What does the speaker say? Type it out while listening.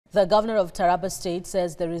The governor of Taraba State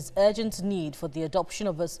says there is urgent need for the adoption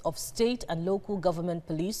of state and local government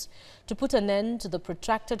police to put an end to the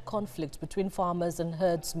protracted conflict between farmers and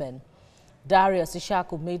herdsmen. Darius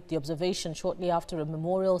Ishaku made the observation shortly after a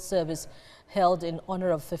memorial service held in honor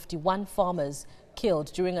of 51 farmers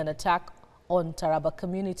killed during an attack on Taraba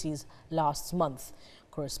communities last month.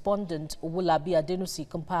 Correspondent Owulabi Adenusi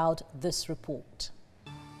compiled this report.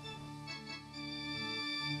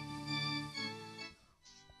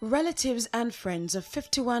 Relatives and friends of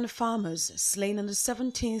 51 farmers slain on the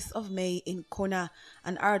 17th of May in Kona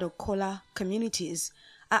and Kola communities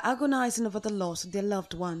are agonizing over the loss of their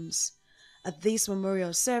loved ones. At this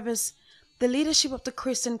memorial service, the leadership of the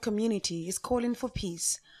Christian community is calling for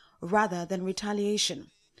peace rather than retaliation,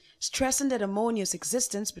 stressing that harmonious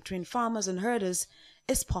existence between farmers and herders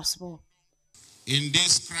is possible. In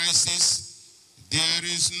this crisis, there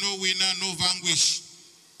is no winner, no vanquish.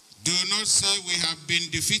 Do not say we have been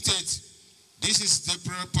defeated. This is the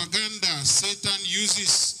propaganda Satan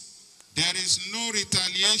uses. There is no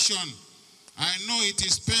retaliation. I know it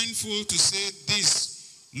is painful to say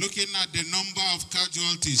this, looking at the number of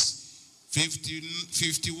casualties. 50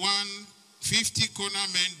 Kona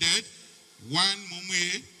men dead, 1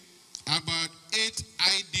 Mumwe, about 8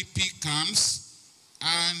 IDP camps,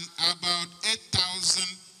 and about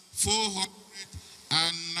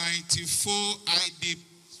 8,494 IDP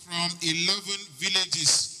from 11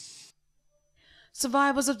 villages.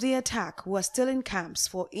 Survivors of the attack who are still in camps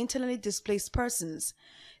for internally displaced persons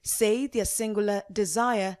say their singular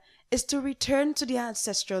desire is to return to their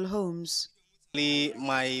ancestral homes.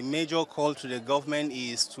 My major call to the government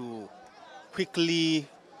is to quickly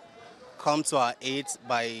come to our aid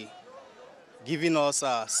by giving us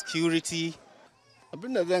security.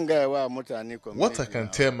 What I can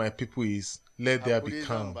tell my people is, let there be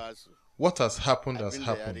calm. What has happened has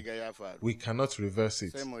happened. We cannot reverse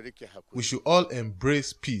it. We should all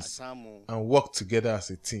embrace peace and work together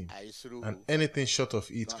as a team. And anything short of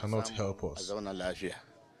it cannot help us.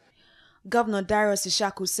 Governor Darius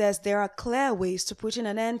Ishaku says there are clear ways to put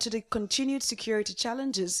an end to the continued security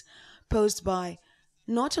challenges posed by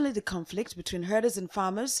not only the conflict between herders and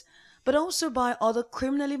farmers, but also by other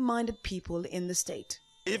criminally minded people in the state.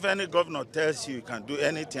 If any governor tells you can do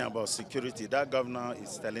anything about security, that governor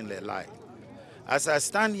is telling a lie. As I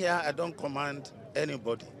stand here, I don't command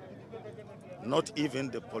anybody, not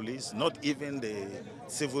even the police, not even the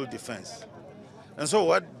civil defense. And so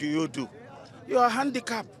what do? You are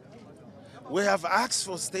handicapped. We have asked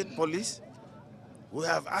for state police. We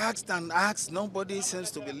have asked and asked. Nobody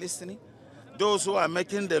seems to be listening. Those who are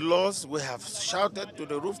making the laws, we have shouted to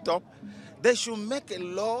the rooftop. They should make a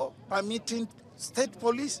law permitting state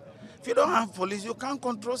police. If you don't have police, you can't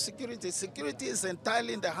control security. Security is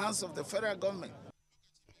entirely in the hands of the federal government.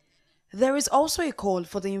 There is also a call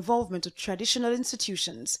for the involvement of traditional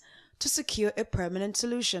institutions to secure a permanent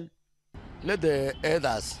solution. Let the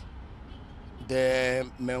elders, the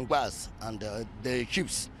mengwas, and the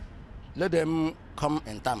chiefs, let them come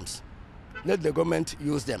in terms. Let the government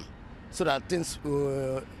use them so that things,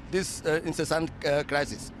 this incessant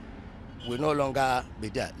crisis will no longer be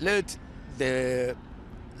there. Let the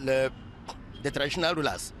traditional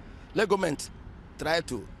rulers, let government try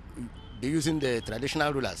to be using the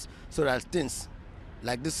traditional rulers so that things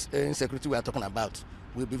like this insecurity we are talking about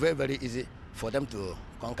will be very, very easy for them to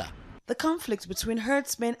conquer. The conflict between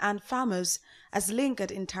herdsmen and farmers has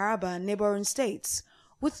lingered in Taraba and neighboring states,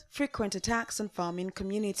 with frequent attacks on farming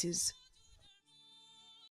communities.